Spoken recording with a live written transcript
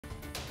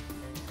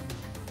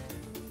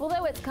Well,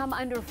 though it's come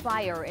under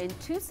fire in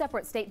two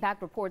separate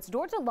state-backed reports,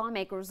 Georgia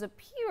lawmakers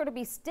appear to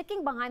be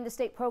sticking behind the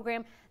state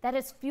program that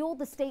has fueled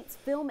the state's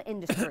film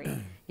industry.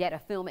 Yet a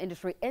film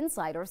industry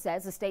insider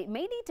says the state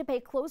may need to pay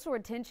closer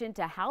attention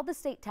to how the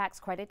state tax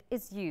credit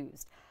is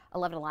used.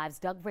 11 Alive's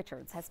Doug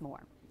Richards has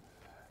more.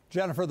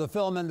 Jennifer, the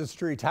film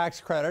industry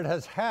tax credit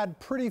has had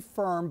pretty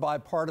firm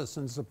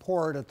bipartisan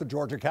support at the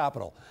Georgia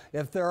Capitol.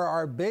 If there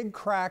are big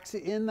cracks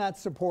in that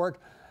support,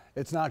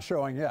 it's not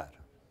showing yet.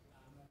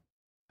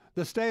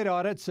 The state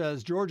audit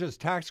says Georgia's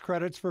tax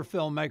credits for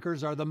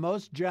filmmakers are the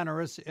most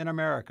generous in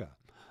America.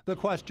 The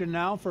question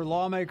now for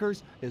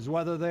lawmakers is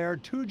whether they are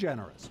too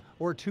generous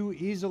or too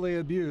easily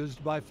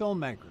abused by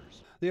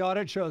filmmakers. The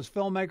audit shows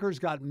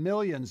filmmakers got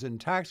millions in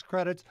tax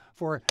credits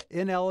for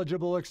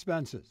ineligible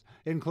expenses,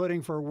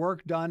 including for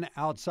work done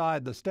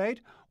outside the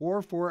state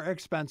or for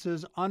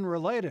expenses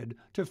unrelated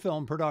to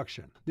film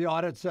production. The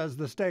audit says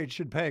the state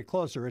should pay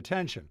closer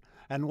attention.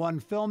 And one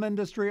film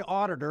industry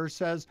auditor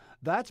says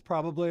that's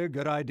probably a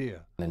good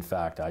idea. In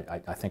fact, I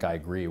think I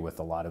agree with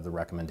a lot of the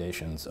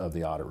recommendations of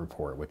the audit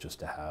report, which is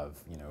to have,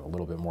 a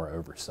little bit more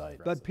oversight.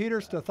 But Peter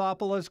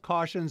Stathopoulos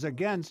cautions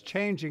against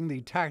changing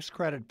the tax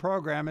credit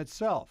program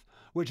itself,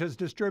 which has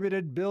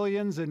distributed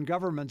billions in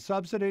government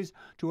subsidies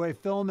to a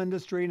film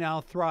industry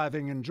now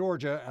thriving in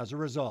Georgia as a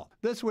result.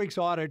 This week's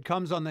audit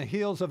comes on the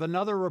heels of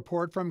another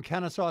report from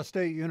Kennesaw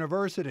State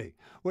University,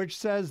 which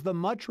says the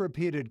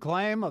much-repeated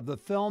claim of the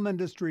film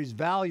industry's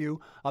value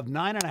of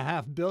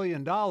 $9.5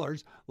 billion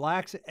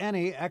lacks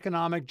any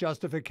economic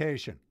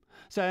justification,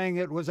 saying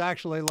it was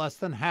actually less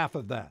than half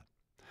of that.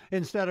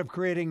 Instead of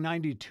creating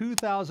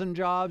 92,000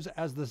 jobs,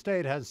 as the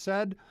state has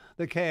said,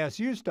 the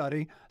KSU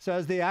study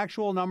says the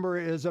actual number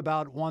is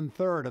about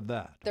 1/3 of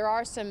that. There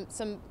are some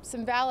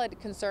valid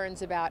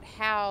concerns about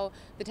how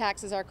the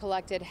taxes are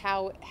collected,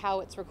 how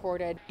it's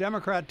recorded.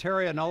 Democrat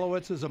Terry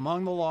Anulowicz is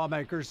among the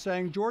lawmakers,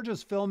 saying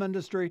Georgia's film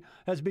industry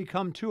has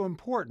become too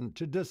important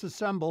to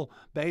disassemble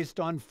based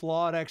on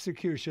flawed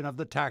execution of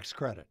the tax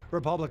credit.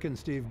 Republican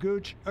Steve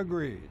Gooch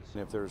agrees.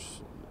 If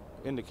there's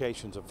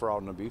indications of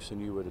fraud and abuse,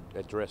 and you would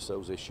address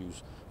those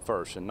issues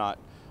first and not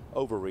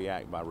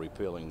overreact by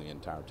repealing the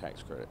entire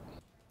tax credit.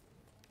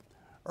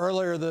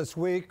 Earlier this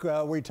week,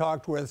 we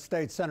talked with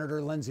State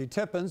Senator Lindsey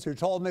Tippins, who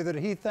told me that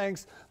he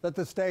thinks that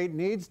the state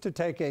needs to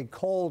take a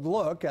cold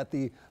look at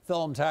the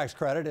film tax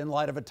credit in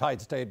light of a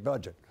tight state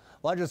budget.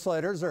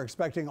 Legislators are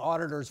expecting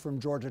auditors from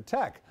Georgia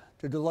Tech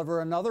to deliver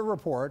another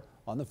report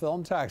on the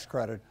film tax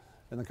credit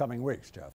in the coming weeks, Jeff.